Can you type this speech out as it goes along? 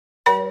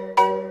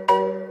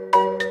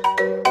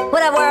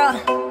What up,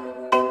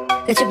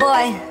 world? It's your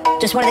boy,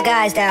 just one of the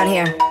guys down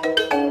here.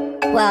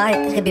 Well,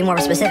 I could be more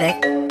specific.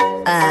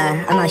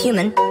 I'm a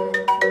human.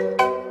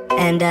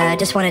 And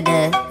just wanted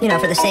to, you know,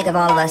 for the sake of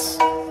all of us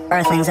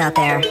earthlings out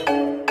there,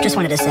 just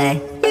wanted to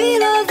say, we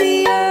love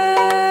the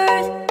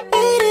earth,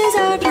 it is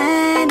our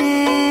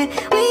planet.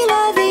 We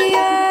love the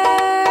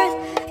earth,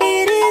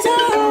 it is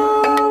our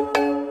home.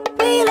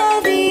 We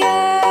love the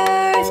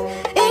earth,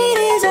 it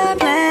is our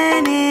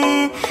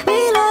planet.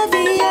 We love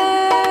the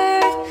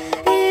earth,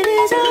 it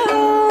is our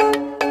home.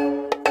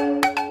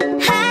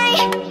 Hi,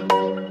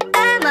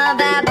 I'm a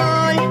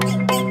baboon.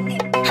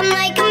 I'm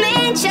like a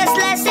man, just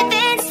less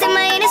advanced, and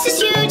my anus is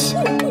huge.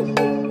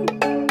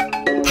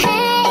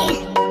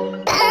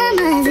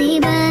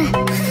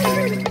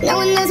 No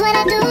one knows what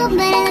I do,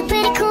 but I look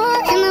pretty cool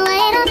in my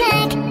white or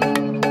black.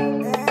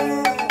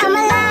 I'm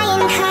a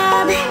lion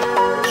cub,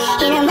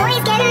 and I'm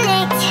always getting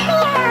licked.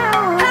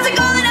 How's it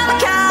going? I'm a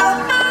cow.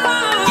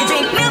 You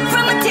drink milk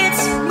from my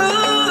tits.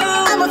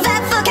 I'm a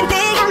fat fucking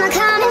pig. I'm a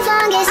common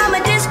fungus. I'm a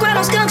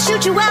disgruntled skunk,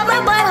 shoot you out my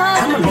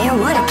butthole. I'm a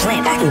marijuana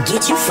plant, I can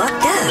get you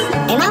fucked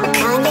up. And I'm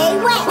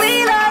Kanye West.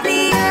 We love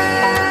the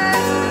earth,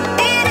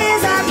 it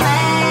is our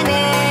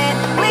planet.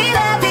 We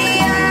love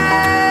the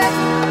earth,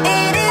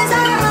 it is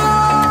our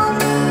home.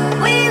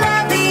 We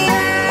love the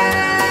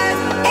earth,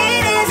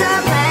 it is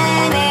our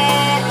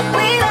planet.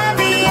 We love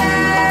the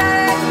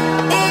earth,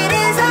 it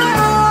is our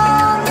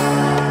home.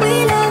 We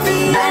love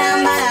the earth.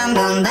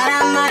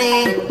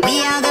 We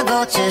are the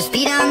vultures,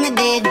 feet on the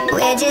bed.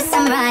 We're just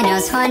some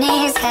rhinos,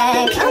 funny as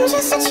heck. I'm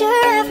just a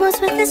giraffe, what's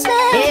with this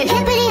leg?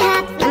 Hippity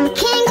hop, I'm a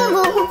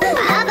kangaroo.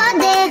 How about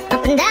that?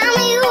 Up and down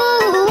with you.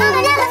 I'm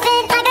an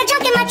elephant, I got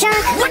junk in my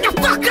trunk. What the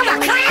fuck, I'm a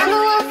clown? I'm a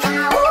wolf,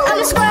 I'm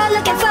a squirrel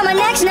looking for my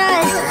next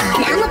nut.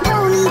 And I'm a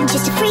pony,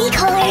 just a freak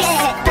horse.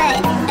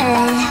 But,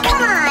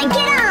 come on,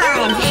 get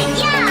on.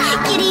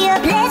 Yeah, giddy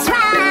up, let's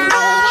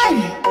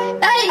ride.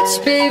 H,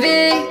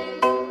 baby,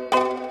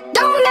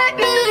 don't let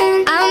me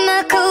in. I'm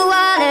a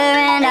koala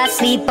and I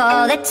sleep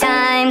all the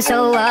time,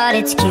 so what,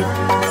 it's cute.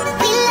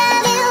 We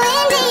love you,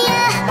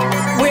 India.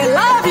 We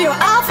love you,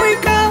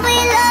 Africa. We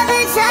love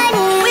the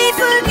Chinese. We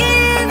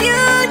forgive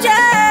you,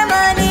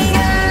 Germany.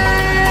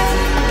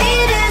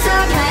 It is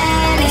our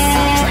planet.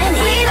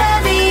 We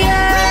love the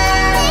earth.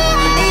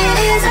 It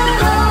is our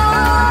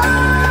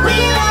home. We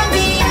love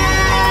the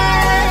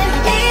earth.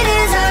 It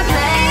is our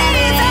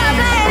planet.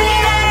 We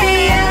love the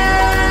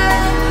earth.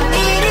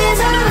 It is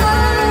our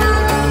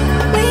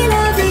home. We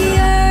love the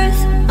earth.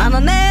 I'm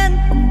a man.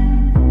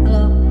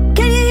 Hello.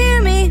 Can you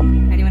hear me?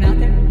 Anyone out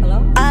there? Hello?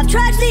 I've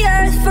trudged the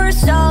earth for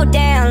so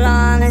damn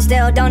long and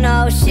still don't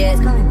know shit.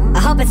 I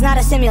hope it's not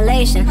a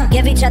simulation.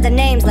 Give each other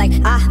names like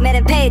Ahmed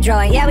and Pedro.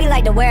 And yeah, we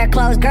like to wear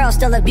clothes, girls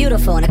still look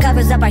beautiful, and it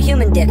covers up our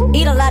human dick.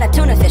 Eat a lot of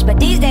tuna fish, but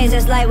these days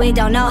it's like we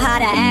don't know how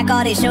to act.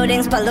 All these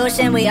shootings,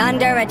 pollution, we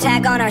under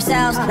attack on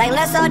ourselves. Like,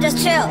 let's all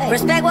just chill,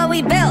 respect what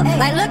we built.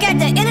 Like, look at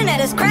the internet,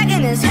 it's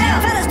cracking as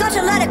hell. Fellas, don't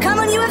you let it come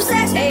when you have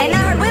sex. And I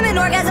heard women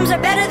orgasms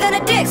are better than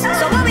a dick's.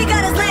 So what we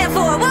gotta stand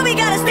for, what we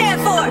gotta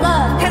stand for?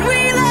 Love. And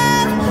we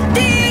love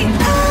the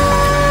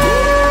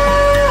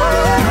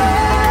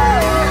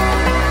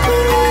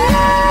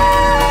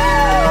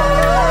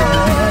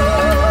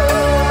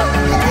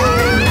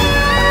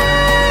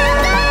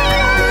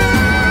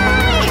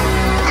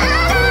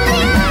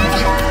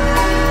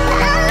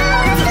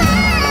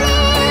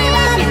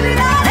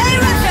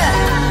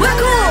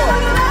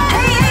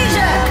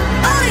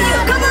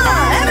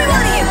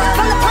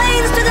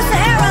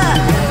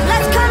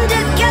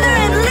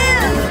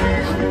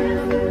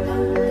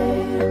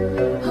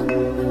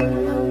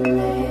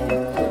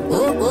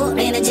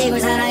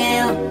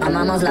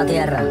la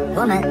tierra.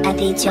 Woman, ha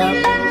dicho.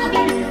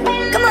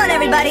 Come on,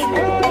 everybody.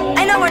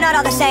 I know we're not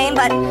all the same,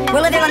 but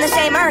we're living on the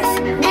same Earth.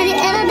 Have you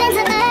ever been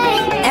to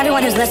Earth?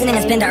 Everyone who's listening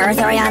has been to Earth,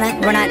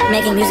 Ariana. We're not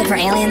making music for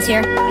aliens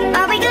here.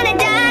 Are we gonna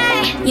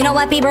die? You know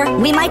what, Bieber?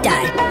 We might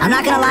die. I'm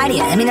not gonna lie to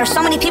you. I mean, there's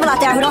so many people out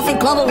there who don't think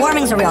global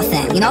warming's a real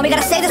thing. You know, we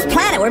gotta save this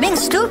planet. We're being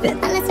stupid.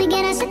 Unless we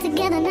get our shit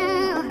together now.